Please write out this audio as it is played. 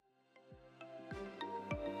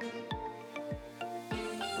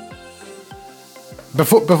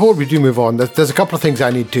Before we do move on, there's a couple of things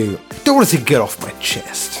I need to, don't want to say get off my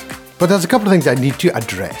chest, but there's a couple of things I need to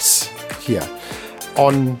address here.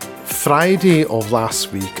 On Friday of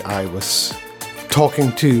last week, I was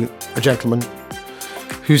talking to a gentleman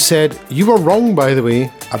who said, you were wrong, by the way,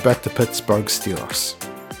 about the Pittsburgh Steelers,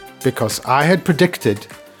 because I had predicted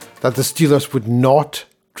that the Steelers would not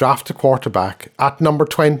draft a quarterback at number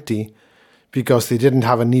 20 because they didn't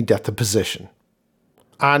have a need at the position.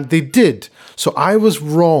 And they did. So I was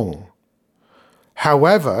wrong.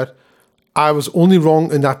 However, I was only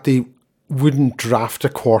wrong in that they wouldn't draft a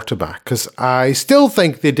quarterback, because I still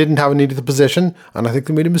think they didn't have a need at the position, and I think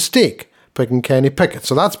they made a mistake picking Kenny Pickett.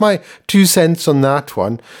 So that's my 2 cents on that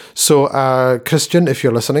one. So Christian, if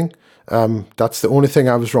you're listening, that's the only thing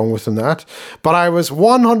I was wrong with in that. But I was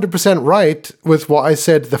 100% right with what I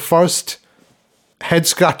said the first head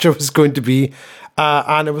scratcher was going to be,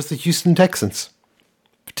 and it was the Houston Texans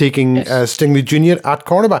taking Stingley Jr. at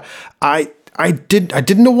cornerback. I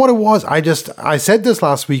didn't know what it was. I said this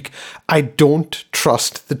last week. I don't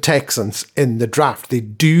trust the Texans in the draft. They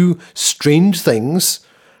do strange things,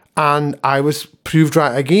 and I was proved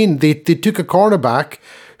right again. They took a cornerback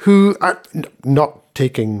who are not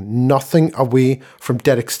taking nothing away from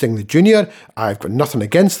Derek Stingley Jr. I've got nothing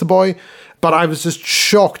against the boy, but I was just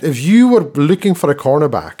shocked. If you were looking for a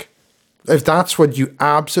cornerback, if that's what you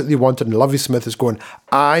absolutely wanted, and Lovie Smith is going,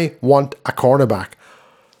 I want a cornerback,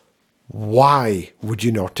 why would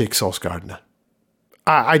you not take Sauce Gardner?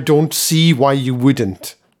 I don't see why you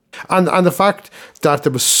wouldn't. And the fact that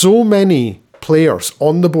there were so many players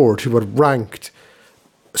on the board who were ranked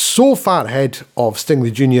so far ahead of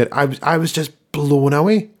Stingley Jr., I was just blown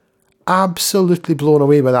away. Absolutely blown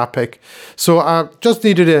away by that pick. So I just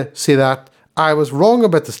needed to say that. I was wrong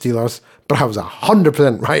about the Steelers, but I was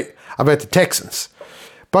 100% right about the Texans.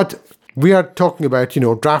 But we are talking about,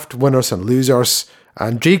 draft winners and losers.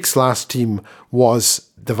 And Jake's last team was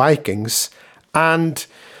the Vikings. And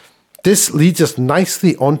this leads us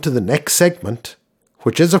nicely onto the next segment,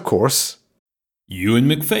 which is, of course, Euan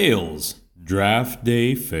MacPhail's Draft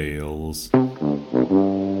Day Fails.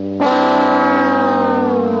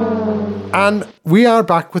 And we are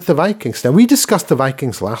back with the Vikings. Now, we discussed the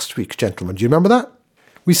Vikings last week, gentlemen. Do you remember that?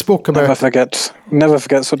 We spoke about... Never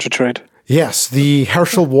forget such a trade. Yes, the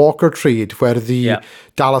Herschel Walker trade, where the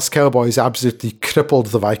Dallas Cowboys absolutely crippled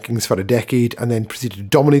the Vikings for a decade and then proceeded to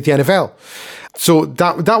dominate the NFL. So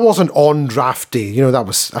that wasn't on draft day. That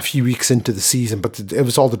was a few weeks into the season, but it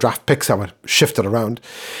was all the draft picks that were shifted around.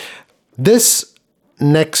 This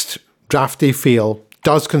next draft day fail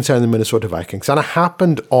does concern the Minnesota Vikings, and it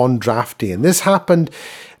happened on draft day. And this happened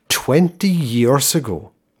 20 years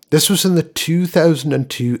ago. This was in the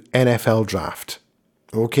 2002 NFL draft.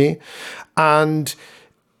 Okay, and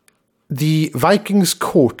the Vikings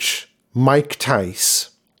coach, Mike Tice,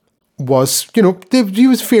 was, he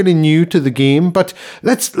was fairly new to the game, but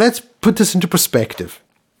let's put this into perspective.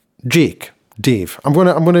 Dave, I'm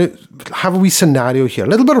gonna have a wee scenario here, a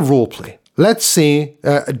little bit of role play. Let's say,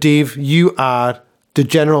 Dave, you are the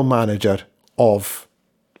general manager of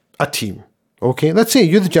a team. Okay, let's say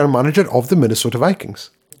you're the general manager of the Minnesota Vikings.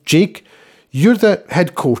 Jake, you're the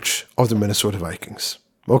head coach of the Minnesota Vikings.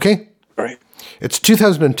 Okay? Right. It's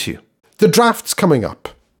 2002. The draft's coming up.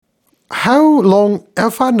 How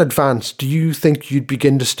far in advance do you think you'd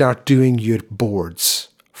begin to start doing your boards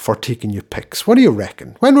for taking your picks? What do you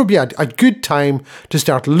reckon? When would be a good time to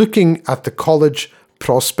start looking at the college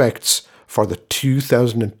prospects for the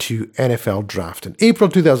 2002 NFL draft? In April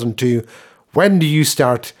 2002, when do you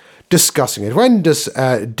start discussing it? When does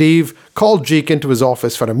Dave call Jake into his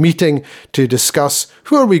office for a meeting to discuss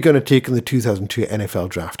who are we going to take in the 2002 NFL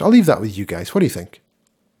draft? I'll leave that with you guys. What do you think?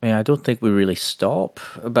 I don't think we really stop.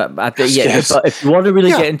 But if you want to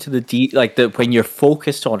really get into the when you're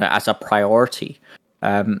focused on it as a priority,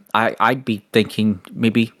 I'd be thinking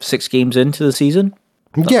maybe 6 games into the season.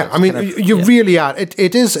 You really are. It's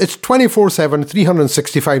 24/7,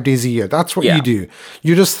 365 days a year. That's what you do.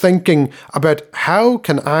 You're just thinking about how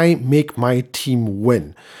can I make my team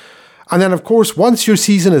win? And then, of course, once your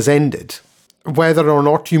season has ended, whether or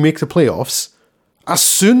not you make the playoffs, as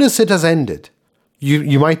soon as it has ended,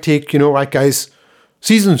 you might take, right, guys,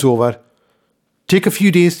 season's over. Take a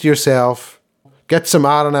few days to yourself, get some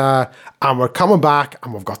R&R, and we're coming back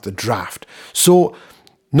and we've got the draft. So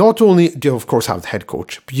not only do you, of course, have the head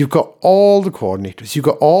coach, but you've got all the coordinators, you've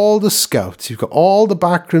got all the scouts, you've got all the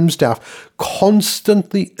backroom staff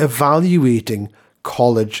constantly evaluating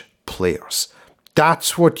college players.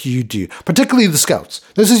 That's what you do, particularly the scouts.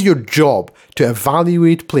 This is your job, to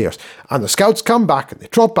evaluate players. And the scouts come back and they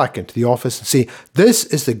drop back into the office and say, this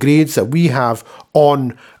is the grades that we have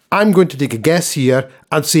on I'm going to take a guess here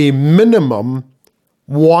and say minimum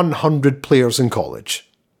 100 players in college.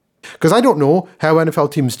 Because I don't know how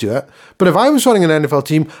NFL teams do it, but if I was running an NFL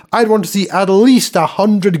team, I'd want to see at least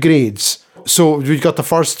 100 grades. So we've got the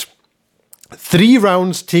first 3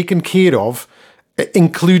 rounds taken care of,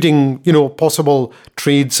 including, possible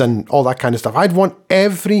trades and all that kind of stuff. I'd want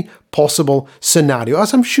every possible scenario,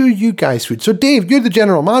 as I'm sure you guys would. So Dave, you're the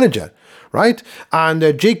general manager, right?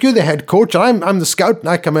 And Jake, you're the head coach, and I'm the scout, and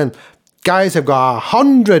I come in. Guys, I've got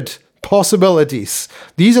 100 possibilities.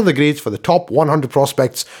 These are the grades for the top 100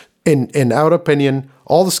 prospects. In our opinion,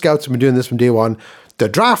 all the scouts have been doing this from day one. The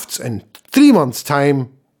drafts in 3 months'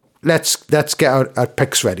 time. Let's get our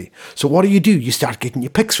picks ready. So what do? You start getting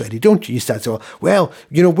your picks ready, don't you? You start saying, well,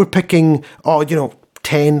 we're picking,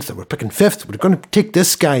 10th, or we're picking 5th. We're going to take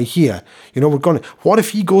this guy here. What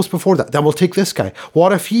if he goes before that? Then we'll take this guy.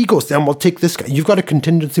 What if he goes? Then we'll take this guy. You've got a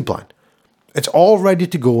contingency plan. It's all ready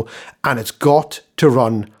to go, and it's got to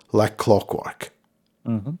run like clockwork.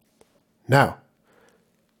 Mm-hmm. Now,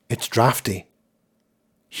 it's draft day.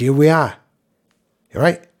 Here we are. All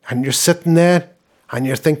right? And you're sitting there and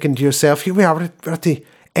you're thinking to yourself, here we are, we're at the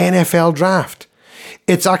NFL draft.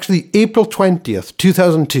 It's actually April 20th,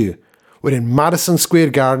 2002. We're in Madison Square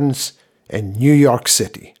Gardens in New York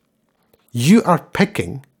City. You are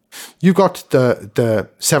picking, you got the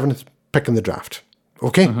 7th pick in the draft.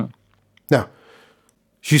 Okay? Mm-hmm. Now,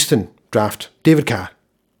 Houston draft, David Carr.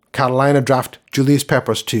 Carolina draft, Julius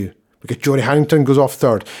Peppers 2. We get Jody Harrington goes off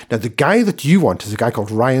 3rd. Now, the guy that you want is a guy called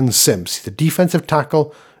Ryan Sims. He's the defensive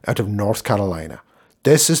tackle out of North Carolina.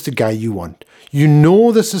 This is the guy you want. You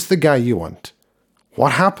know this is the guy you want.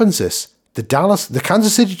 What happens is the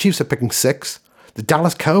Kansas City Chiefs are picking 6th. The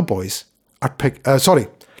Dallas Cowboys are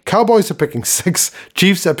Cowboys are picking 6th.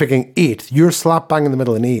 Chiefs are picking 8th. You're slap bang in the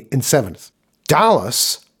middle in 7th.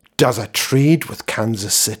 Dallas does a trade with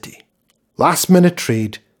Kansas City. Last minute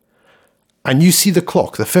trade. And you see the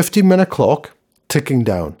clock, the 15-minute clock, ticking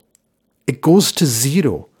down. It goes to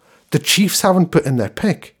 0. The Chiefs haven't put in their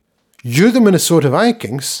pick. You're the Minnesota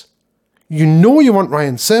Vikings. You know you want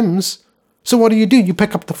Ryan Sims. So what do? You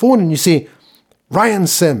pick up the phone and you say, Ryan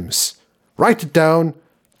Sims. Write it down.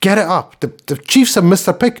 Get it up. The Chiefs have missed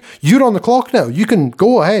their pick. You're on the clock now. You can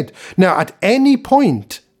go ahead. Now, at any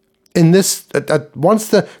point in this, once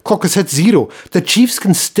the clock has hit 0, the Chiefs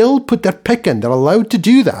can still put their pick in. They're allowed to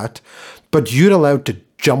do that. But you're allowed to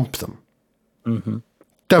jump them. Mm-hmm.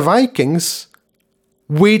 The Vikings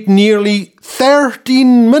wait nearly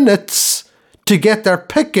 13 minutes to get their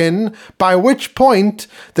pick in, by which point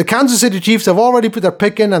the Kansas City Chiefs have already put their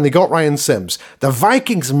pick in and they got Ryan Sims. The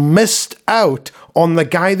Vikings missed out on the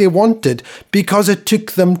guy they wanted because it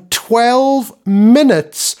took them 12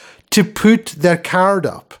 minutes to put their card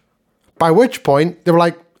up. By which point they were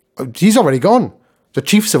like, oh, he's already gone. The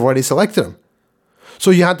Chiefs have already selected him. So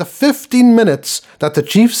you had the 15 minutes that the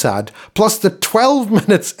Chiefs had, plus the 12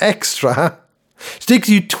 minutes extra. It takes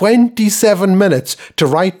you 27 minutes to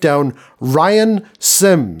write down Ryan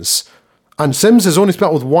Sims. And Sims is only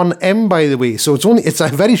spelled with one M, by the way. So it's a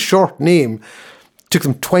very short name. It took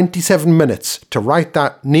them 27 minutes to write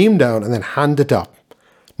that name down and then hand it up.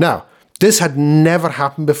 Now, this had never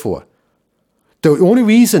happened before. The only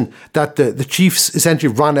reason that the Chiefs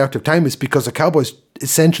essentially ran out of time is because the Cowboys,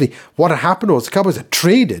 essentially, what had happened was the Cowboys had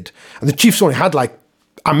traded and the Chiefs only had like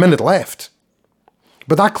a minute left.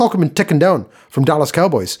 But that clock had been ticking down from Dallas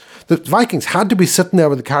Cowboys. The Vikings had to be sitting there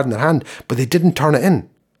with the card in their hand, but they didn't turn it in.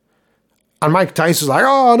 And Mike Tice was like,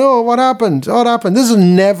 oh no, what happened? What happened? This has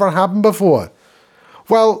never happened before.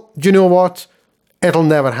 Well, do you know what? It'll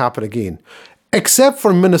never happen again. Except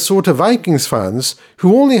for Minnesota Vikings fans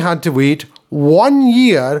who only had to wait 1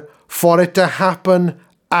 year for it to happen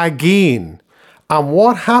again. And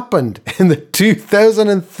what happened in the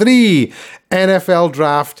 2003 NFL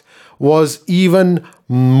draft was even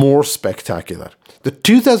more spectacular. The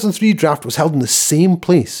 2003 draft was held in the same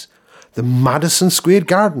place, the Madison Square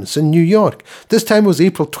Gardens in New York. This time it was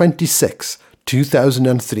April 26,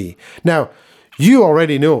 2003. Now, you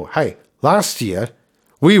already know, hey, last year,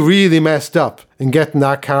 we really messed up in getting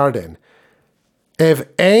that card in. If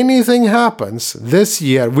anything happens this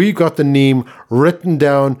year, we've got the name written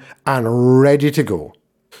down and ready to go.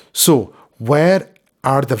 So, where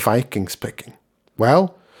are the Vikings picking?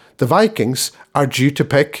 Well, the Vikings are due to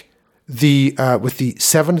pick with the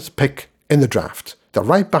 7th pick in the draft. They're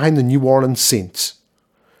right behind the New Orleans Saints.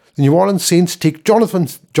 The New Orleans Saints take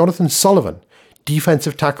Jonathan Sullivan,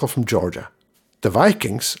 defensive tackle from Georgia. The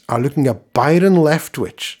Vikings are looking at Byron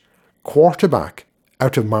Leftwich, quarterback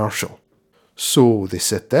out of Marshall. So they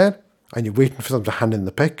sit there and you're waiting for them to hand in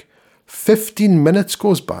the pick. 15 minutes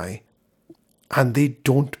goes by and they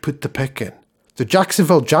don't put the pick in. The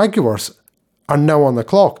Jacksonville Jaguars are now on the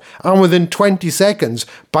clock, and within 20 seconds,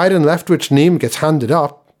 Byron Leftwich's name gets handed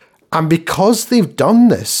up. And because they've done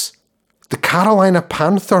this, the Carolina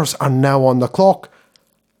Panthers are now on the clock.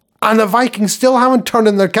 And the Vikings still haven't turned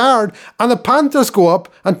in their card, and the Panthers go up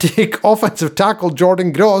and take offensive tackle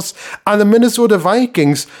Jordan Gross, and the Minnesota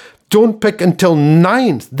Vikings don't pick until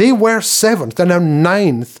 9th. They were 7th, they're now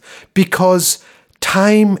 9th because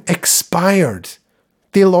time expired.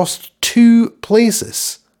 They lost 2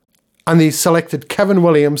 places. And they selected Kevin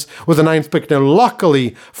Williams with the 9th pick. Now,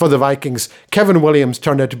 luckily for the Vikings, Kevin Williams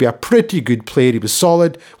turned out to be a pretty good player. He was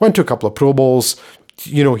solid, went to a couple of Pro Bowls.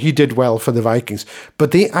 You know, he did well for the Vikings.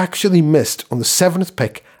 But they actually missed on the 7th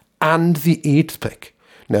pick and the 8th pick.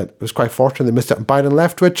 Now, it was quite fortunate they missed it on Byron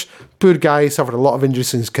Leftwich. Poor guy, suffered a lot of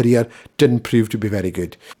injuries in his career, didn't prove to be very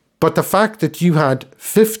good. But the fact that you had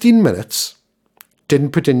 15 minutes,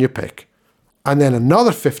 didn't put in your pick, and then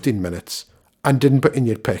another 15 minutes and didn't put in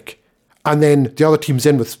your pick, and then the other team's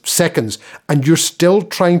in with seconds, and you're still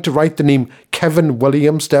trying to write the name Kevin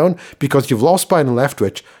Williams down because you've lost Byron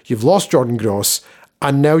Leftwich, you've lost Jordan Gross,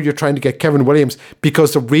 and now you're trying to get Kevin Williams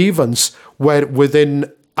because the Ravens were within,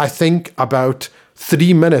 I think, about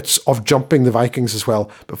 3 minutes of jumping the Vikings as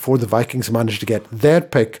well before the Vikings managed to get their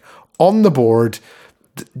pick on the board.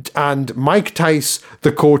 And Mike Tice,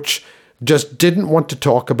 the coach, just didn't want to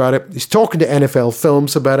talk about it. He's talking to NFL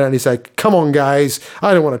Films about it, and he's like, come on, guys,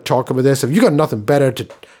 I don't want to talk about this. Have you got nothing better to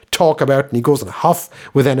talk about? And he goes in a huff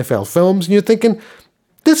with NFL Films, and you're thinking,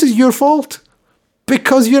 this is your fault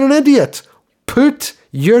because you're an idiot. Put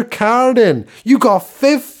your card in. You got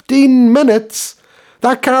 15 minutes.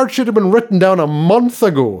 That card should have been written down a month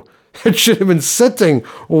ago. It should have been sitting,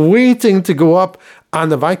 waiting to go up,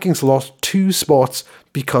 and the Vikings lost 2 spots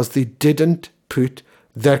because they didn't put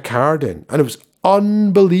their card in. And it was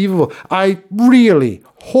unbelievable. I really,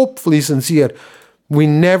 hopefully sincere, we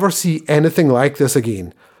never see anything like this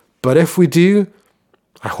again. But if we do,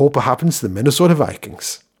 I hope it happens to the Minnesota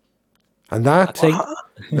Vikings. And that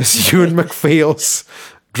is Euan MacPhail's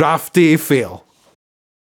draft day fail.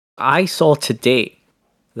 I saw today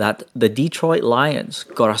that the Detroit Lions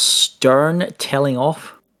got a stern telling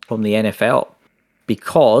off from the NFL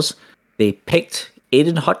because they picked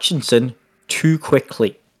Aiden Hutchinson too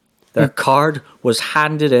quickly. Their card was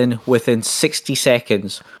handed in within 60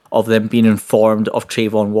 seconds of them being informed of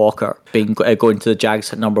Trayvon Walker going to the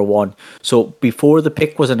Jags at number 1. So before the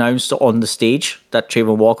pick was announced on the stage that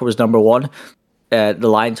Trayvon Walker was number 1, the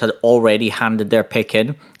Lions had already handed their pick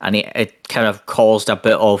in, and it kind of caused a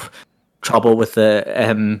bit of trouble with the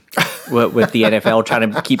NFL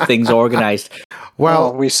trying to keep things organized.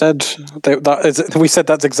 Well, we said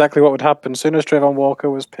that's exactly what would happen. As soon as Trayvon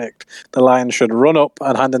Walker was picked, the Lions should run up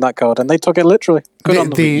and hand in that card, and they took it literally. Good on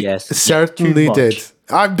them. They certainly did.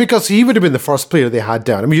 Because he would have been the first player they had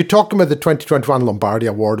down. I mean, you're talking about the 2021 Lombardi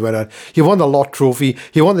Award winner. He won the Lott Trophy.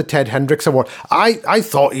 He won the Ted Hendricks Award. I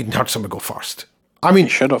thought Aiden Hutchinson would go first. I mean,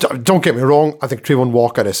 don't get me wrong. I think Trayvon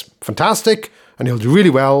Walker is fantastic, and he'll do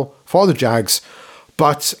really well for the Jags.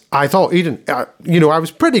 But I thought Aiden, I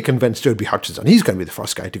was pretty convinced it would be Hutchinson. He's going to be the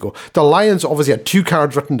first guy to go. The Lions obviously had 2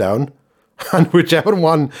 cards written down, and whichever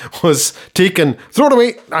one was taken, throw it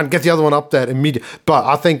away and get the other one up there immediately. But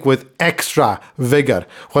I think with extra vigour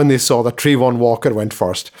when they saw that Trayvon Walker went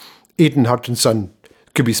first, Aiden Hutchinson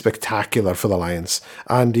could be spectacular for the Lions.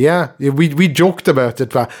 And yeah, we joked about it,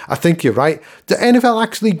 but I think you're right. The NFL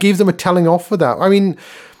actually gave them a telling off for that. I mean,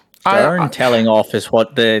 telling off is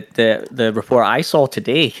what the report I saw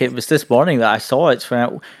today. It was this morning that I saw it.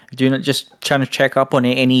 So just trying to check up on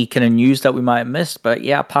any kind of news that we might have missed. But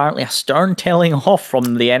yeah, apparently a stern telling off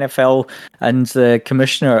from the NFL and the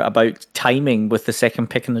commissioner about timing with the second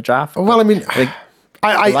pick in the draft. Well, I mean,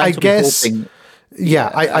 I guess,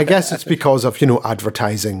 I guess it's because of,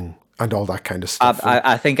 advertising and all that kind of stuff.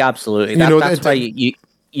 I think absolutely. That's why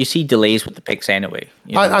you see delays with the picks anyway.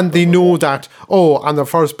 And they know that, and the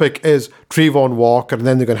first pick is Trayvon Walker, and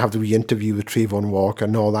then they're going to have the re-interview with Trayvon Walker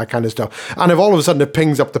and all that kind of stuff. And if all of a sudden it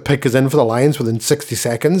pings up the pick is in for the Lions within 60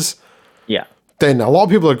 seconds, then a lot of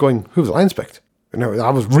people are going, who was the Lions picked?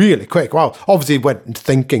 That was really quick. Well, obviously went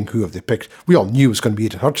thinking who have they picked. We all knew it was going to be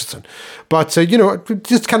Aiden Hutchinson. But, it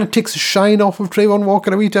just kind of takes the shine off of Trayvon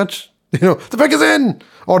Walker a wee touch. The pick is in!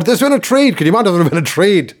 Or this been a trade. Could you imagine if it had been a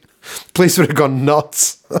trade? Place would have gone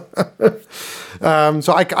nuts.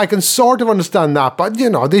 So I can sort of understand that, but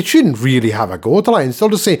they shouldn't really have a go at the Lions. They'll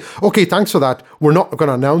just say, okay, thanks for that. We're not going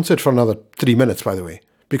to announce it for another 3 minutes, by the way,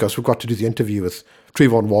 because we've got to do the interview with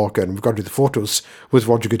Trayvon Walker and we've got to do the photos with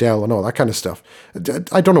Roger Goodell and all that kind of stuff.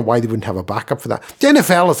 I don't know why they wouldn't have a backup for that. The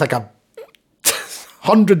NFL is like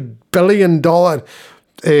 $100 billion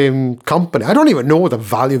company. I don't even know what the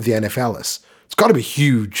value of the NFL is. It's got to be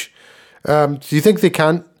huge. Do you think they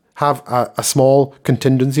can't have a small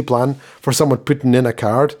contingency plan for someone putting in a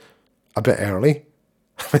card a bit early?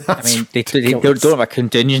 They don't have a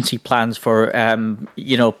contingency plans for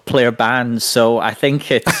player bans. So I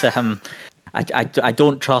think it's I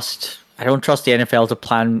don't trust the NFL to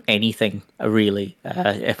plan anything really,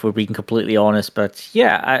 if we're being completely honest. But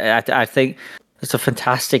yeah, I think it's a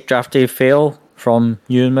fantastic draft day fail from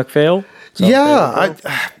Euan MacPhail.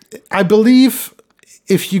 I believe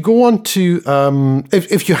if you go on to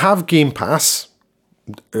if you have Game Pass,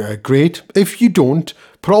 great. If you don't,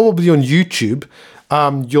 probably on YouTube,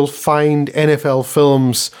 you'll find NFL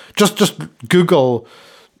films. Just Google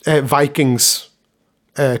Vikings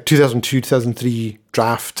 2002-2003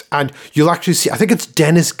 draft, and you'll actually see. I think it's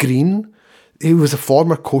Dennis Green. He was a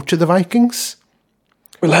former coach of the Vikings.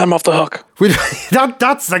 We'll let him off the hook.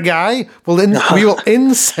 That's the guy. We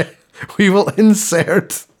will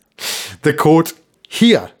insert the quote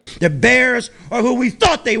here. The Bears are who we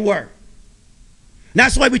thought they were. And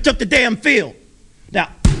that's why we took the damn field. Now,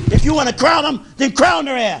 if you want to crown them, then crown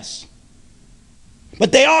their ass.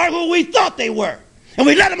 But they are who we thought they were. And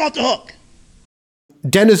we let them off the hook.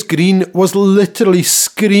 Dennis Green was literally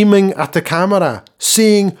screaming at the camera,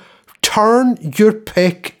 saying, turn your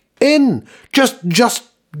pick in. Just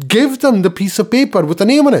give them the piece of paper with the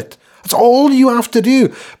name on it. That's all you have to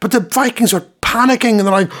do. But the Vikings are panicking and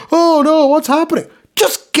they're like, oh no, what's happening?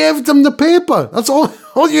 Just give them the paper. That's all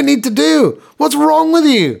you need to do. What's wrong with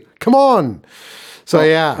you? Come on. So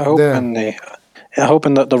yeah.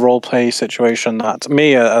 Hoping that the role play situation, that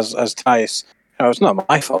me as Tice, it's not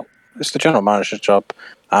my fault. It's the general manager's job.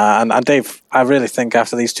 And Dave, I really think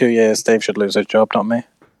after these 2 years, Dave should lose his job, not me.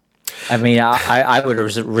 I mean, I would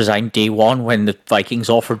have resigned day one when the Vikings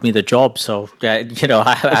offered me the job. So,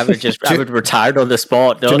 I would retire on the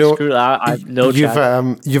spot. No, screw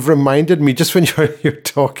that. You've reminded me just when you're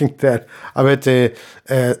talking there about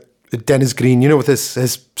Dennis Green. With his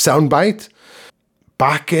soundbite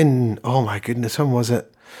back in, oh my goodness, when was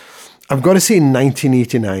it? I'm going to say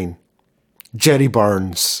 1989. Jerry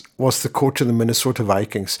Burns was the coach of the Minnesota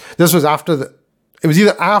Vikings. This was it was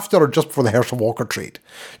either after or just before the Herschel Walker trade.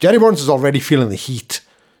 Jerry Burns is already feeling the heat,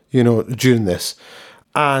 during this.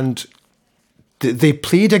 And they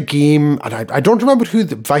played a game, and I don't remember who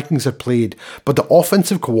the Vikings had played, but the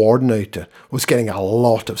offensive coordinator was getting a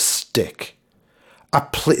lot of stick.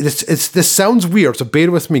 This sounds weird, so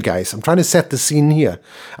bear with me, guys. I'm trying to set the scene here.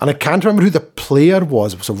 And I can't remember who the player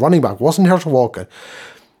was. It was a running back. It wasn't Herschel Walker.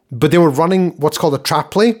 But they were running what's called a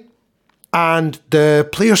trap play. And the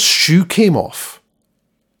player's shoe came off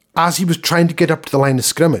as he was trying to get up to the line of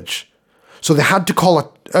scrimmage. So they had to call it...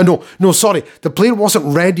 The player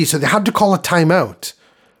wasn't ready, so they had to call a timeout.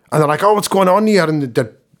 And they're like, oh, what's going on here? And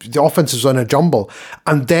the offense is in a jumble.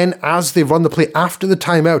 And then as they run the play after the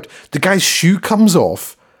timeout, the guy's shoe comes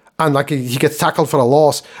off and he gets tackled for a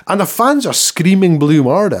loss. And the fans are screaming blue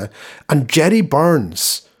murder. And Jerry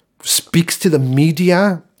Burns speaks to the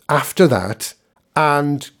media after that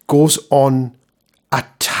and goes on a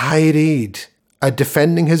tirade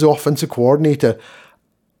defending his offensive coordinator.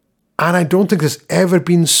 And I don't think there's ever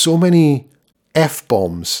been so many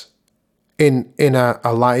F-bombs in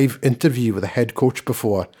a live interview with a head coach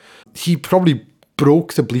before. He probably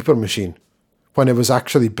broke the bleeper machine when it was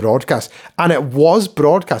actually broadcast. And it was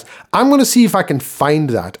broadcast. I'm going to see if I can find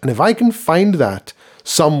that. And if I can find that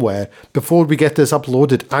somewhere before we get this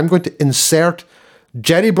uploaded, I'm going to insert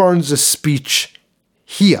Jerry Burns' speech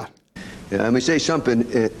here. Yeah, let me say something.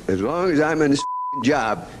 As long as I'm in this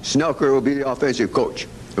job, Snelker will be the offensive coach.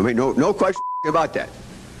 I mean, no question about that.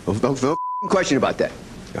 No question about that.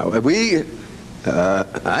 Now, I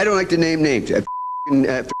don't like to name names at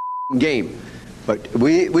game, but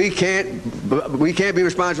we can't be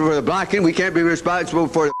responsible for the blocking. We can't be responsible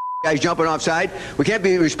for the guys jumping offside. We can't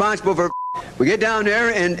be responsible for. We get down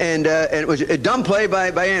there and it was a dumb play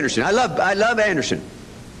by Anderson. I love Anderson,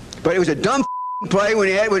 but it was a dumb play when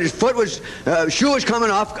his shoe was coming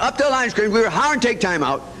off up the line of scrimmage. We were hollering take time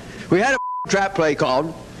out. We had a trap play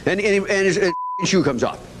called, and his shoe comes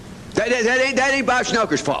off. That ain't Bob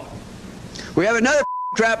Snelker's fault. We have another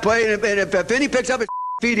trap play, and if Finney picks up his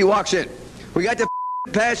feet, he walks in. We got the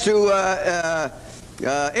pass to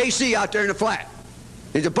AC out there in the flat.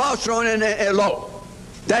 There's a ball thrown in low.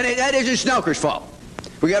 That isn't Snelker's fault.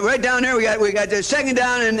 We got right down there. We got the second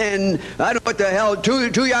down, and I don't know what the hell.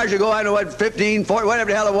 2 yards ago, I don't know what 15, 40,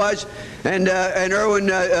 whatever the hell it was, and Erwin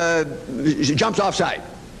jumps offside.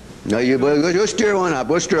 No, we'll steer one up.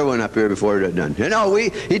 We'll steer one up here before they're done.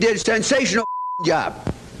 He did a sensational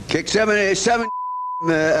job. Kicked seven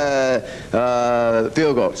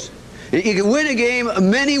field goals. You can win a game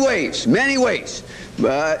many ways.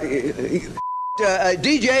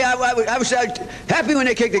 DJ, I was happy when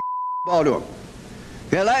they kicked the ball to him.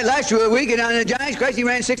 Yeah, last week on the Giants, Christ, he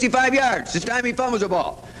ran 65 yards. This time he fumbles the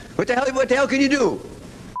ball. What the hell can you do?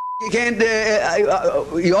 You can't.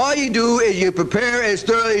 All you do is you prepare as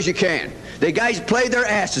thoroughly as you can. The guys play their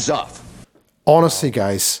asses off. Honestly,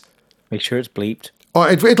 guys. Make sure it's bleeped. Oh,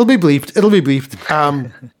 it'll be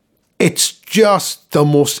bleeped. It's just the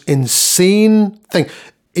most insane thing.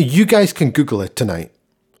 You guys can Google it tonight.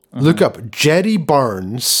 Mm-hmm. Look up Jerry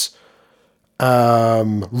Burns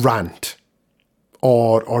rant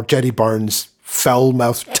or Jerry Burns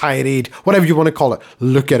foul-mouthed tirade, whatever you want to call it.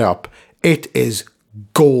 Look it up. It is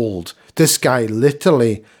gold. This guy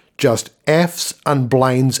literally just F's and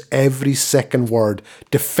blinds every second word,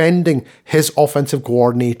 defending his offensive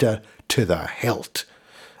coordinator to the hilt.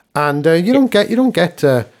 And you don't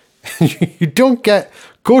get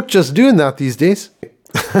coaches doing that these days.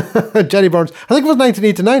 Jerry Burns, I think it was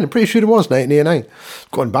 1989. I'm pretty sure it was 1989.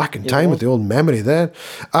 Going back in time with the old memory there.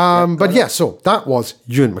 So that was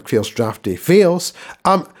Euan MacPhail's Draft Day Fails.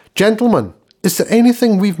 Gentlemen, is there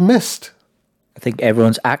anything we've missed? I think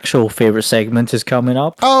everyone's actual favourite segment is coming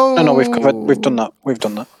up. Oh no, we've done that. We've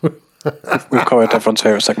covered everyone's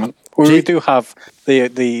favourite segment. We do have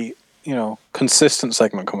the consistent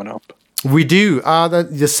segment coming up. We do.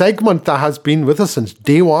 The segment that has been with us since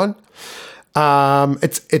day one.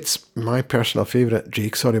 It's my personal favourite.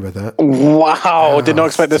 Jake, sorry about that. Wow, did not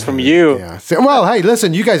expect this from you. Yeah. Well, hey,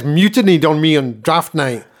 listen, you guys mutinied on me on draft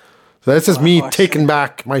night. So this is me taking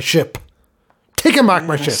back my ship. Taking back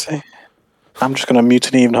my ship. See. I'm just going to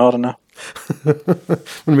mutiny even harder now. I'm going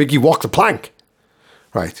to make you walk the plank.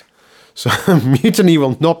 Right. So mutiny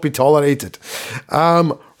will not be tolerated.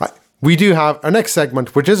 Right. We do have our next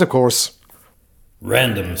segment, which is, of course,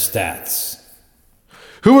 Random Stats.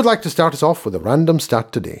 Who would like to start us off with a random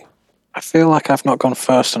stat today? I feel like I've not gone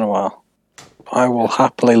first in a while. I will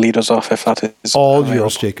happily lead us off if that is all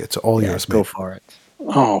yours, Jake. It's all yours, mate. Go for it.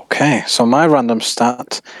 Okay, so my random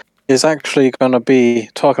stat is actually going to be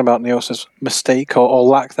talking about Neos's mistake or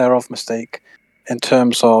lack thereof mistake in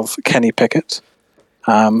terms of Kenny Pickett.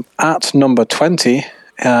 At number 20,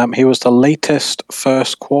 he was the latest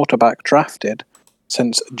first quarterback drafted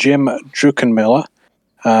since Jim Druckenmiller,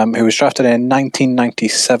 who was drafted in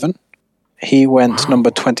 1997. He went number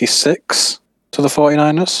 26 to the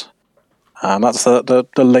 49ers. That's the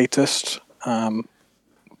latest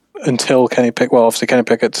until Kenny Pickett. Well, obviously Kenny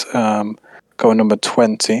Pickett going number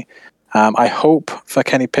 20. I hope for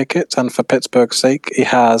Kenny Pickett and for Pittsburgh's sake, he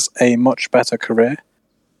has a much better career.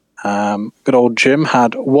 Good old Jim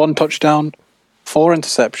had 1 touchdown, 4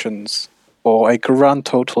 interceptions, for a grand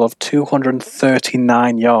total of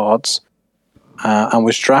 239 yards, and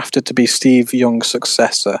was drafted to be Steve Young's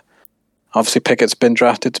successor. Obviously, Pickett's been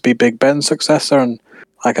drafted to be Big Ben's successor, and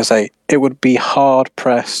like I say, it would be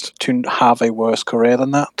hard-pressed to have a worse career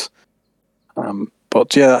than that.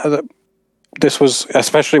 But yeah, this was,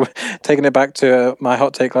 especially taking it back to my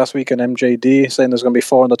hot take last week in MJD, saying there's going to be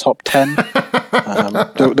 4 in the top 10. There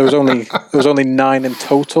was only 9 in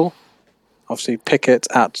total. Obviously, Pickett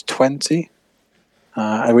at 20.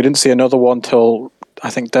 And we didn't see another one till, I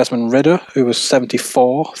think, Desmond Ridder, who was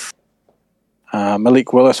 74th.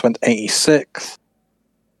 Malik Willis went 86th.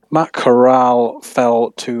 Matt Corral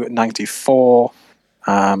fell to 94.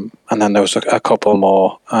 And then there was a couple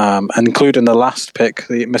more, including the last pick,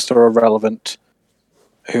 the Mr. Irrelevant,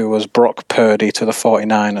 who was Brock Purdy to the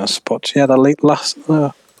 49ers. But yeah, the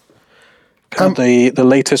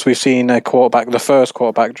latest we've seen a quarterback, the first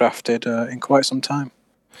quarterback drafted in quite some time.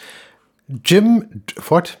 Jim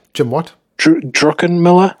what?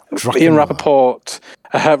 Druckenmiller? Ian Rappaport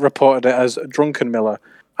reported it as Drunkenmiller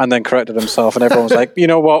and then corrected himself, and everyone was like, you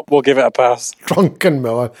know what, we'll give it a pass.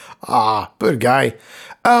 Drunkenmiller. Poor guy.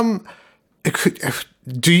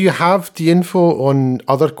 Do you have the info on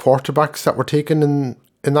other quarterbacks that were taken in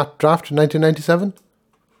that draft in 1997?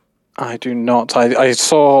 I do not. I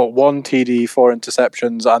saw 1 TD, 4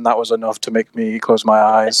 interceptions, and that was enough to make me close my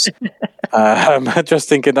eyes. Just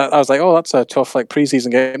thinking that, I was like, oh, that's a tough preseason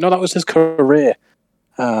game. No, that was his career.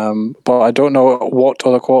 But I don't know what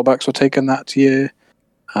other quarterbacks were taken that year.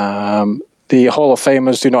 The Hall of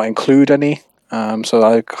Famers do not include any, so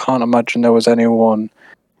I can't imagine there was anyone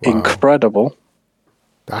incredible.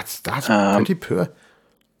 That's pretty poor.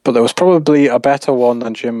 But there was probably a better one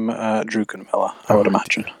than Jim Druckenmiller, I would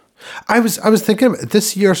imagine. I was thinking about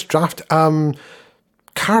this year's draft.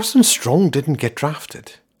 Carson Strong didn't get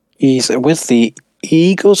drafted. He's with the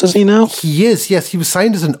Eagles, is he now? He is, yes. He was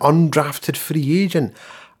signed as an undrafted free agent.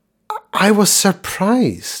 I was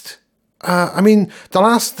surprised. I mean, the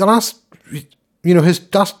last,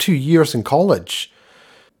 his last 2 years in college,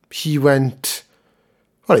 he went,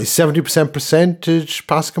 70% percentage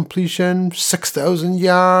pass completion, 6,000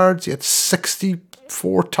 yards. He had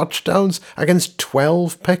 64 touchdowns against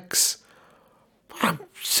 12 picks. I'm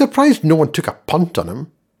surprised no one took a punt on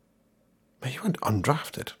him. He went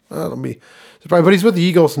undrafted. That'll be surprised, but he's with the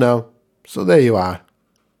Eagles now. So there you are.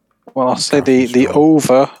 Well, I'll say the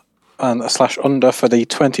over and / under for the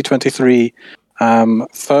 2023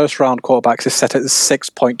 first round quarterbacks is set at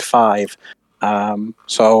 6.5.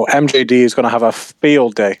 So MJD is going to have a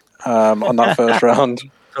field day on that first round.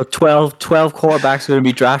 So 12 quarterbacks are going to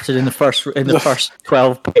be drafted in the first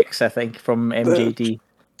 12 picks, I think, from MJD.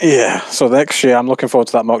 Yeah, so next year I'm looking forward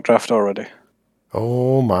to that mock draft already.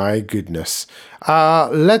 Oh my goodness.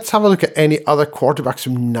 Let's have a look at any other quarterbacks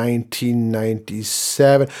from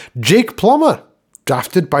 1997. Jake Plummer,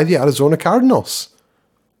 drafted by the Arizona Cardinals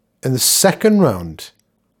in the second round.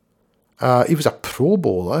 He was a Pro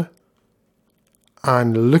Bowler.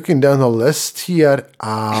 And looking down the list here,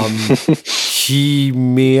 he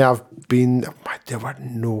may have been... There were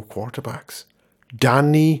no quarterbacks.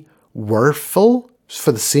 Danny Werfel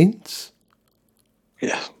for the Saints.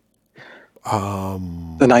 Yeah.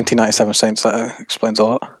 The 1997 Saints, that explains a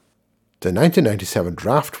lot. The 1997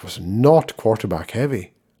 draft was not quarterback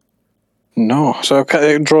heavy. No, so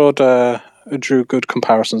it drew good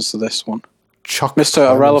comparisons to this one. Chuck Mr.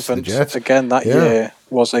 Clemens, Irrelevant, again, that year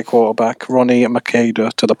was a quarterback, Ronnie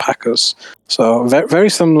Makeda to the Packers. So very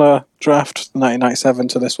similar draft, 1997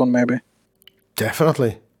 to this one, maybe.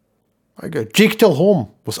 Definitely. Very good. Jake Delhomme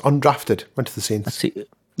was undrafted, went to the Saints.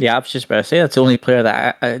 Yeah, I was just about to say that's the only player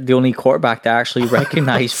the only quarterback that I actually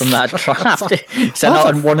recognise from that draft. Set out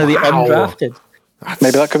on one of the undrafted.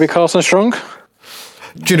 Maybe that could be Carson Strong.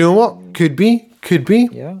 Do you know what? Could be.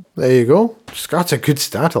 Yeah. There you go. That's a good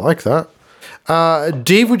stat. I like that.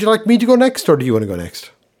 Dave, would you like me to go next, or do you want to go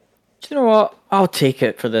next? Do you know what? I'll take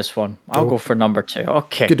it for this one. I'll go for number 2.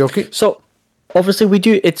 Okay. Good, okay. So, obviously, we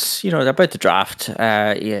do. It's about the draft.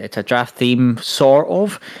 It's a draft theme, sort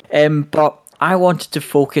of. But I wanted to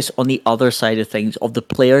focus on the other side of things, of the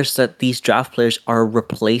players that these draft players are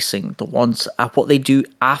replacing, the ones what they do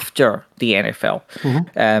after the NFL.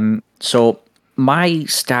 Mm-hmm. So my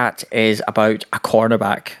stat is about a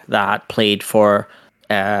cornerback that played for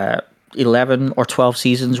 11 or 12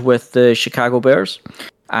 seasons with the Chicago Bears,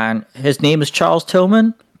 and his name is Charles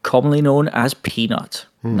Tillman, commonly known as Peanut.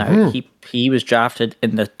 Mm-hmm. Now he was drafted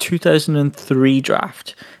in the 2003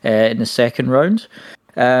 draft in the second round.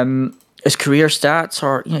 His career stats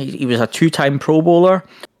are, he was a 2-time Pro Bowler.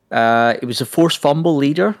 He was a forced fumble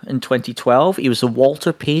leader in 2012. He was a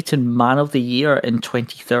Walter Payton Man of the Year in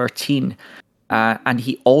 2013. And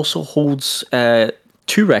he also holds 2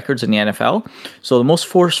 records in the NFL. So the most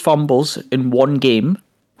forced fumbles in one game,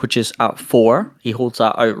 which is at 4. He holds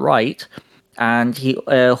that outright. And he's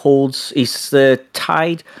the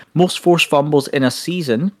tied most forced fumbles in a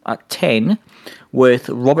season at 10 with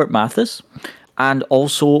Robert Mathis. And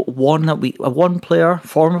also former player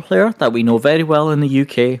that we know very well in the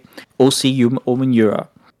UK, O.C. Omenura,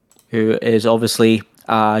 who is obviously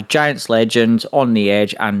a Giants legend on the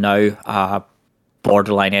edge and now a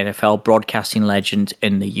borderline NFL broadcasting legend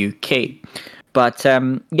in the UK. But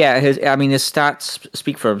his stats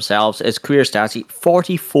speak for themselves. His career stats: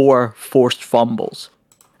 44 forced fumbles,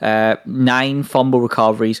 9 fumble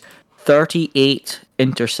recoveries, 38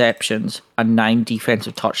 interceptions, and 9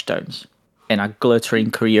 defensive touchdowns in a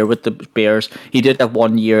glittering career with the Bears. He did have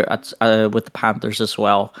 1 year with the Panthers as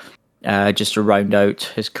well, just to round out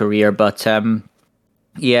his career. But so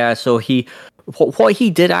what he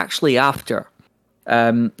did actually after.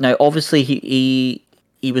 Now, obviously, he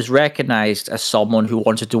was recognized as someone who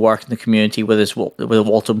wanted to work in the community with a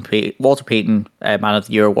Walter Payton Man of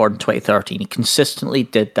the Year award in 2013. He consistently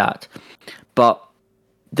did that, but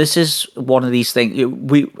this is one of these things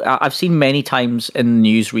I've seen many times in the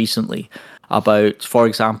news recently about, for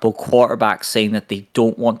example, quarterbacks saying that they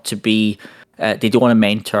don't want to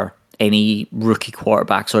mentor any rookie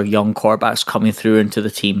quarterbacks or young quarterbacks coming through into the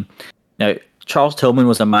team. Now, Charles Tillman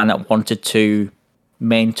was a man that wanted to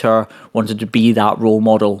mentor, wanted to be that role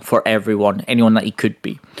model for anyone that he could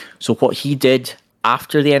be. So what he did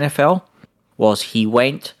after the NFL was he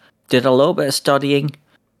did a little bit of studying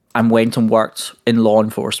and went and worked in law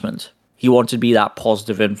enforcement. He wanted to be that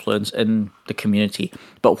positive influence in the community.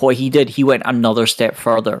 But what he did, he went another step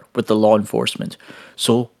further with the law enforcement.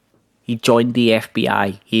 So he joined the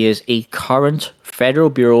FBI. He is a current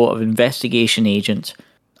Federal Bureau of Investigation agent,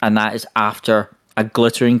 and that is after a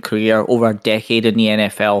glittering career over a decade in the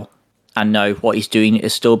NFL And now what he's doing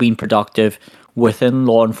is still being productive within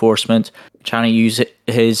law enforcement, trying to use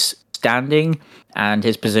his standing and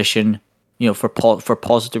his position, for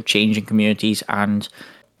positive change in communities and,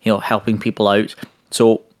 helping people out.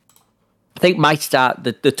 So I think my stat,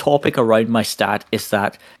 the topic around my stat is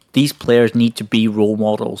that these players need to be role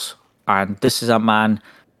models. And this is a man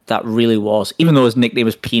that really was, even though his nickname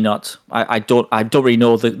was Peanut. I don't really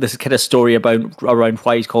know this kind of story around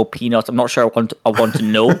why he's called Peanut. I'm not sure I want to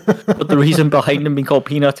know what the reason behind him being called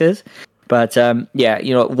Peanut is. But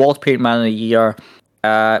Walter-Payton Man of the Year,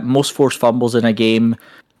 most forced fumbles in a game,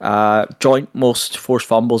 joint most forced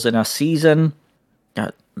fumbles in a season.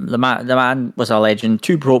 The man was a legend.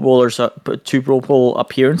 2 Pro Bowl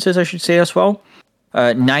appearances, I should say, as well.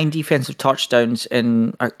 9 defensive touchdowns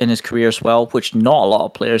in his career as well, which not a lot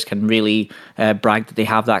of players can really brag that they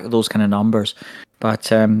have those kind of numbers. But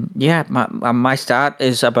my stat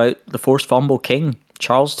is about the forced fumble king,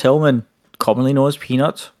 Charles Tillman, commonly known as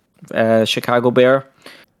Peanut, Chicago Bear,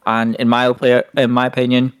 and in my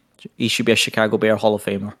opinion, he should be a Chicago Bear Hall of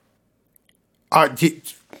Famer.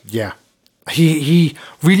 He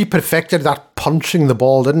really perfected that punching the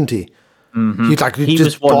ball, didn't he? Mm-hmm. He'd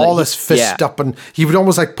just ball his fist up, and he would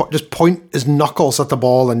almost just point his knuckles at the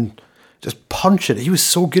ball and just punch it. He was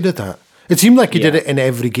so good at that. It seemed like he did it in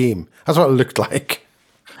every game. That's what it looked like.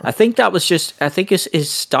 I think that was his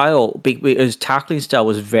style, his tackling style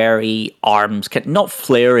was very arms, not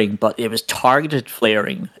flaring, but it was targeted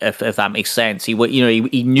flaring, if that makes sense. He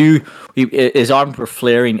knew his arms were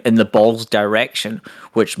flaring in the ball's direction,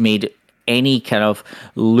 which made any kind of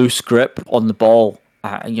loose grip on the ball,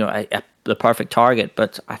 the perfect target.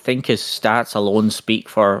 But I think his stats alone speak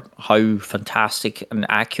for how fantastic and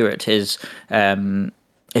accurate his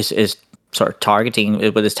sort of targeting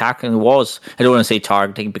with his tackling was. I don't want to say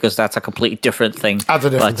targeting because that's a completely different thing. That's a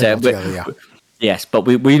different thing altogether, yeah. Yes, but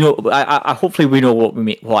we know. I hopefully we know what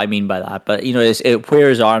I mean by that. But where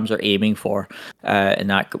his arms are aiming for in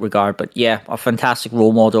that regard. But yeah, a fantastic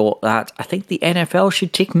role model that I think the NFL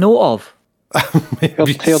should take note of.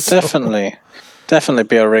 He'll definitely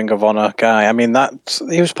be a Ring of Honor guy. I mean,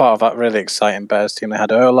 he was part of that really exciting Bears team. They had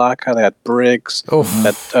Urlacher, they had Briggs,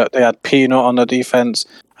 they had Peanut on the defense,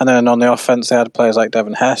 and then on the offense they had players like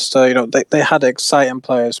Devin Hester. They had exciting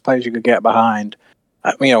players you could get behind.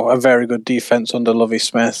 A very good defense under Lovie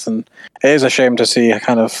Smith, and it is a shame to see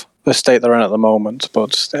kind of the state they're in at the moment.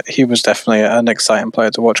 But he was definitely an exciting player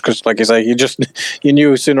to watch because, like you say, you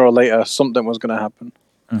knew sooner or later something was going to happen.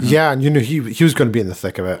 Mm-hmm. Yeah, and he was going to be in the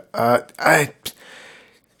thick of it.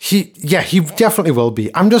 He definitely will be.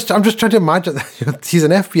 I'm just trying to imagine that he's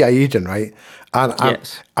an FBI agent, right? And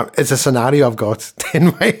it's a scenario I've got in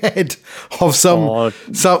my head of some.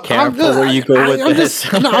 Careful where you go with this.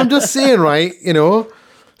 I'm just saying, right?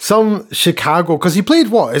 Some Chicago, because he played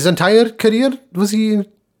his entire career, was he?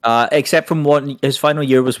 Except from his final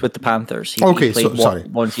year was with the Panthers. He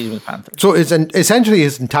played one season with the Panthers. So it's essentially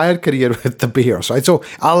his entire career with the Bears, right? So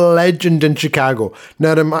a legend in Chicago.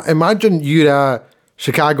 Now imagine you're a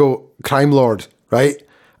Chicago crime lord, right?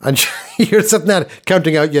 And you're sitting there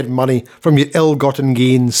counting out your money from your ill-gotten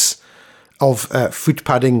gains of foot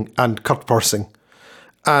padding and cut pursing.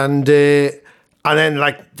 And then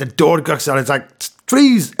like the door goes down, it's like,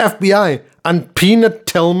 freeze, FBI. And Peanut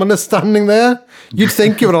Tillman is standing there. You'd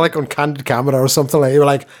think you were like on candid camera or something like that. You were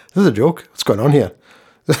like, this is a joke. What's going on here?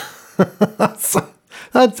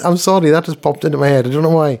 I'm sorry, that just popped into my head. I don't know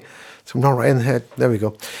why. So I'm not right in the head. There we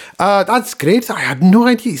go. That's great. I had no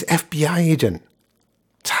idea he's FBI agent.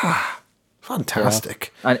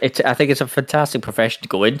 Fantastic. Yeah. And I think it's a fantastic profession to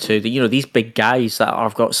go into. These big guys that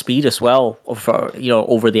have got speed as well for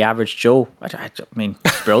over the average Joe. I mean,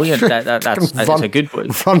 it's brilliant. That's a good one.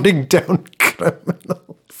 Running down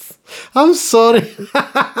criminals. I'm sorry.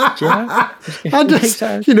 Yeah. And just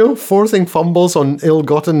forcing fumbles on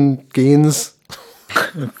ill-gotten gains.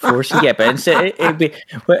 Of course, yeah, but it'd be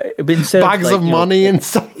bags of money and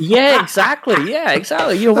stuff. Yeah, exactly.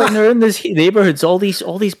 When they're in these neighborhoods, all these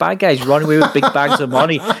bad guys run away with big bags of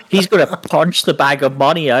money. He's going to punch the bag of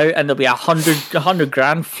money out, and there'll be $100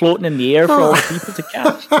 grand floating in the air for all the people to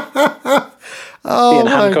catch. Being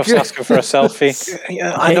handcuffs, asking for a selfie.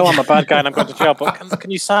 I know I'm a bad guy and I'm going to jail, but can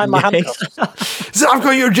you sign my handcuffs? So I've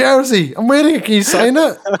got your jersey. I'm wearing it. Can you sign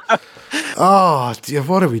it? Oh, dear,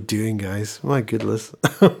 what are we doing, guys? My goodness.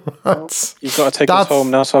 You've got to take us home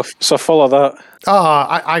now, so follow that.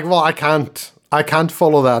 I can't. I can't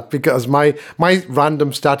follow that because my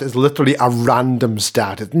random stat is literally a random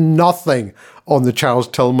stat. It's nothing on the Charles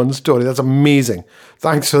Tillman story. That's amazing.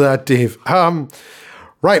 Thanks for that, Dave.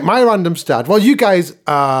 Right, my random stat. Well, you guys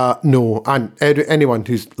know, and anyone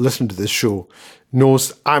who's listened to this show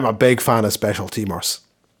knows I'm a big fan of special teamers.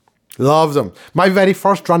 Love them. My very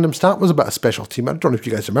first random stat was about a special teamer. I don't know if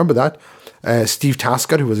you guys remember that. Steve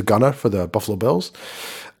Tasker, who was a gunner for the Buffalo Bills.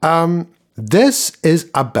 This is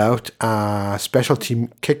about a special team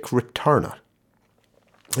kick returner.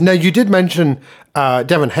 Now, you did mention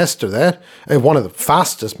Devin Hester there, one of the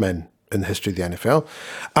fastest men in the history of the NFL.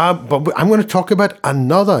 But I'm going to talk about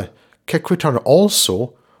another kick returner,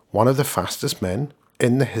 also one of the fastest men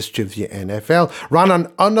in the history of the NFL. Ran an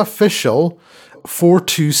unofficial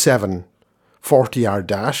 4.27 40-yard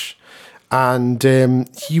dash. And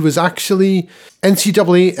he was actually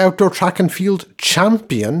NCAA Outdoor Track and Field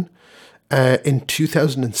champion in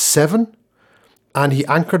 2007. And he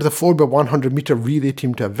anchored the 4x100 meter relay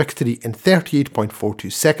team to a victory in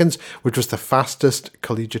 38.42 seconds, which was the fastest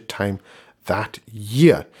collegiate time that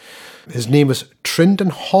year. His name was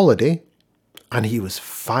Trindon Holliday, and he was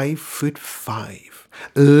 5'5",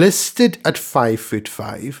 listed at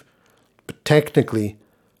 5'5", but technically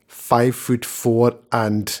 5'4"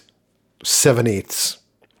 and 7/8.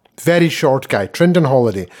 Very short guy, Trindon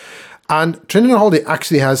Holliday. And Trindon Holliday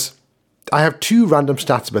actually has, I have two random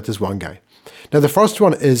stats about this one guy. Now, the first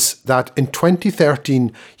one is that in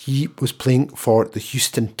 2013, he was playing for the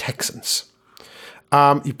Houston Texans.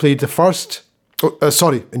 He played the first, in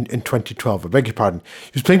 2012, I beg your pardon.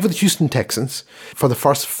 He was playing for the Houston Texans for the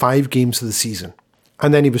first 5 games of the season.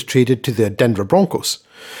 And then he was traded to the Denver Broncos.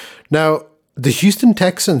 Now, the Houston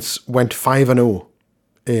Texans went 5-0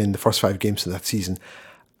 in the first 5 games of that season.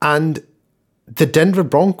 And the Denver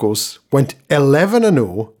Broncos went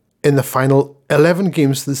 11-0 in the final 11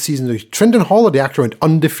 games of the season. Trindon Holliday actually went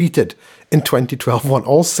undefeated in 2012, won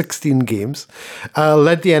all 16 games,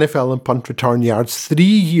 led the NFL in punt return yards 2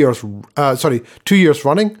 years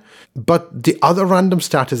running. But the other random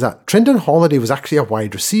stat is that Trindon Holliday was actually a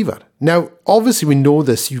wide receiver. Now, obviously we know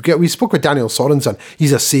this. We spoke with Daniel Sorensen.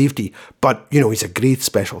 He's a safety, but he's a great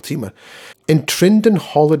special teamer. In Trindon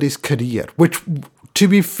Holliday's career, which, to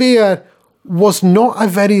be fair, was not a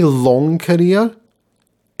very long career,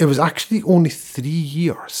 it was actually only 3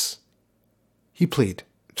 years he played.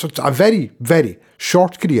 So it's a very, very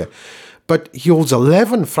short career. But he holds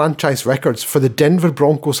 11 franchise records for the Denver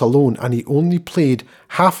Broncos alone, and he only played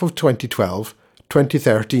half of 2012,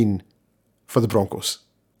 2013 for the Broncos.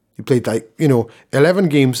 He played 11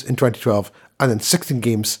 games in 2012 and then 16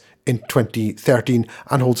 games in 2013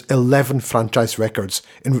 and holds 11 franchise records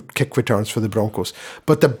in kick returns for the Broncos.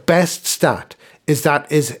 But the best stat is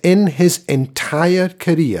that in his entire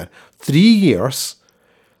career, 3 years,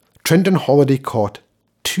 Trindon Holliday caught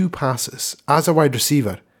 2 passes as a wide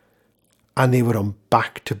receiver, and they were on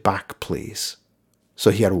back-to-back plays.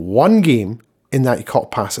 So he had 1 game in that he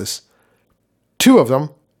caught passes, 2 of them,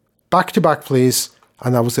 back-to-back plays,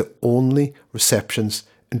 and that was the only receptions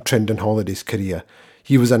in Trindon Holliday's career.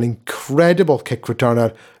 He was an incredible kick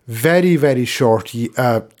returner, very, very short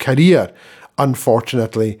career,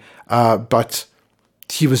 unfortunately, but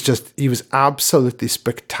he was absolutely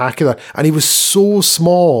spectacular, and he was so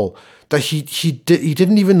small that he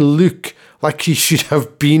didn't even look like he should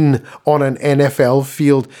have been on an NFL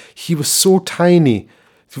field. He was so tiny,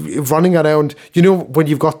 running around. When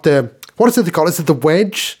you've got what is it they call it? Is it the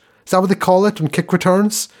wedge? Is that what they call it on kick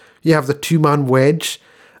returns? You have the 2-man wedge,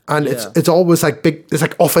 and it's always like big. It's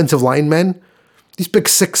like offensive linemen. These big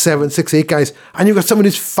 6'7", 6'8" guys, and you've got someone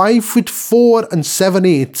who's 5'4" and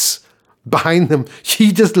 7/8 behind them.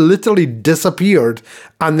 He just literally disappeared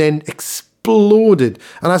and then exploded.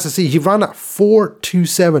 And as I say, he ran a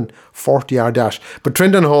 4.27 40-yard dash. But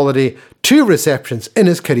Trindon Holliday, 2 receptions in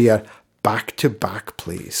his career, back-to-back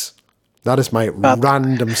plays. That is my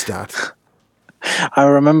random stat. I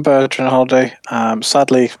remember Trindon Holliday.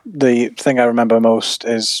 Sadly, the thing I remember most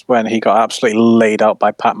is when he got absolutely laid out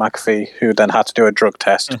by Pat MacPhail, who then had to do a drug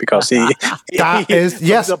test because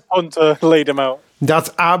the punter laid him out.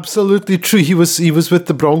 That's absolutely true. He was with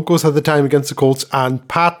the Broncos at the time against the Colts, and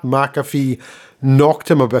Pat McAfee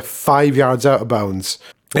knocked him about 5 yards out of bounds.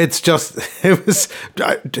 It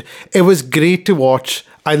was great to watch.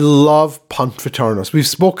 I love punt returners. We've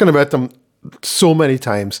spoken about them so many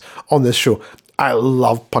times on this show. I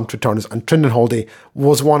love punt returners, and Trindon Holliday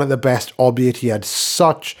was one of the best, albeit he had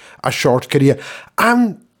such a short career.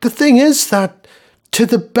 And the thing is that, to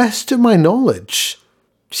the best of my knowledge,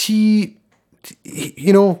 he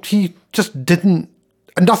just didn't,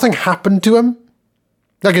 nothing happened to him.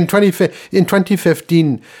 Like in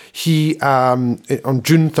 2015, he, on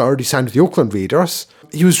June 3rd, he signed with the Oakland Raiders.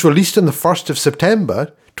 He was released on the 1st of September,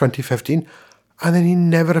 2015, and then he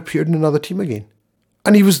never appeared in another team again.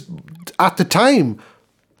 And he was, at the time,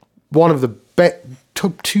 one of the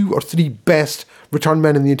top 2 or 3 best return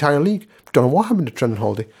men in the entire league. don't know what happened to Trent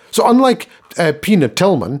Holiday. So unlike Peanut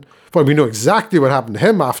Tillman, well, we know exactly what happened to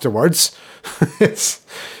him afterwards. We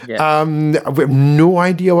have no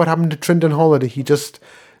idea what happened to Trendon Holiday. He just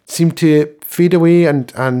seemed to fade away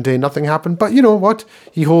and nothing happened. But you know what?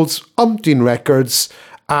 He holds umpteen records,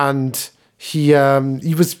 and he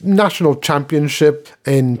was national championship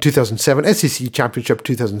in 2007, SEC championship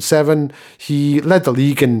 2007. He led the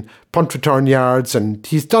league in punt return yards, and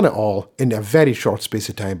he's done it all in a very short space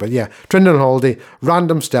of time. But yeah, Trendon Holiday,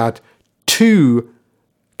 random stat, 2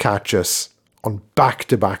 catches on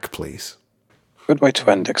back-to-back plays. Good way to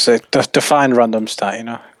end it. Because define random stat, you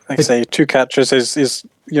know. Like I say, 2 catches is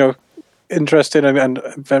interesting and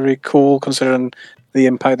very cool considering the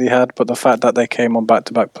impact he had. But the fact that they came on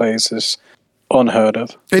back-to-back plays is unheard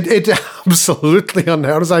of. It absolutely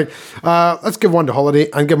unheard of. It's like, let's give one to Holiday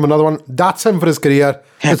and give him another one. That's him for his career.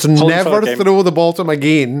 Let's never throw the ball to him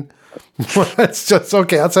again. It's just,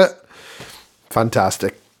 okay, that's it.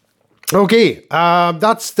 Fantastic. Okay,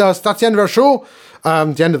 that's the end of our show.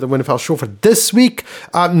 The end of the WINFL show for this week.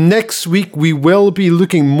 Next week, we will be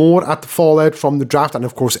looking more at the fallout from the draft and,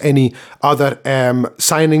 of course, any other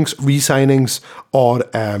signings, re-signings, or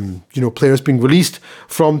players being released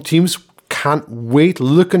from teams. Can't wait.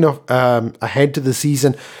 Looking ahead to the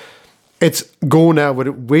season. It's go now.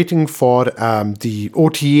 We're waiting for the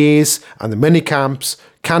OTAs and the mini camps.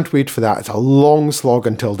 Can't wait for that. It's a long slog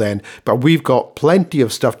until then, but we've got plenty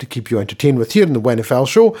of stuff to keep you entertained with here in the WINFL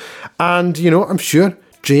show. And, I'm sure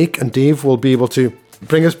Jake and Dave will be able to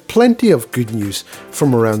bring us plenty of good news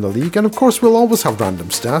from around the league. And of course, we'll always have random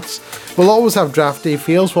stats. We'll always have draft day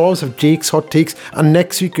fails. We'll always have Jake's hot takes. And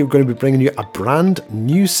next week, we're going to be bringing you a brand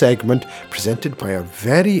new segment presented by our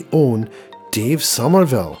very own Dave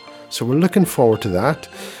Somerville. So we're looking forward to that.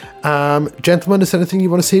 Gentlemen, is there anything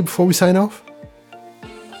you want to say before we sign off?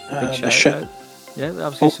 Big shout out. Yeah, I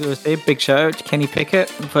was just going to say big shout out to Kenny Pickett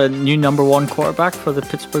for new number 1 quarterback for the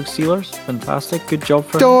Pittsburgh Steelers. Fantastic. Good job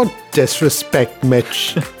for him. Don't disrespect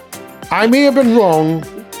Mitch. I may have been wrong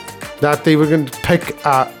that they were going to pick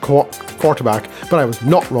a quarterback, but I was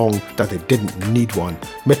not wrong that they didn't need one.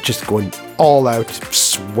 Mitch is going all out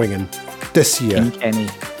swinging this year.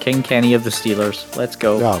 King Kenny of the Steelers. Let's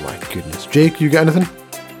go. Oh my goodness. Jake, you got anything?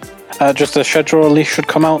 Just the schedule release should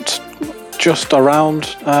come out just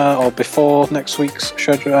around or before next week's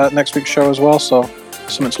show as well, so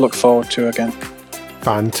something to look forward to again.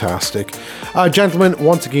 Fantastic. Gentlemen,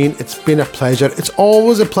 once again, it's been a pleasure. It's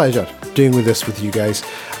always a pleasure doing this with you guys,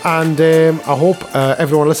 and I hope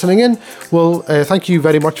everyone listening in will thank you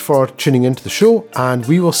very much for tuning into the show, and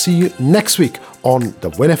we will see you next week on the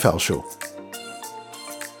WINFL show.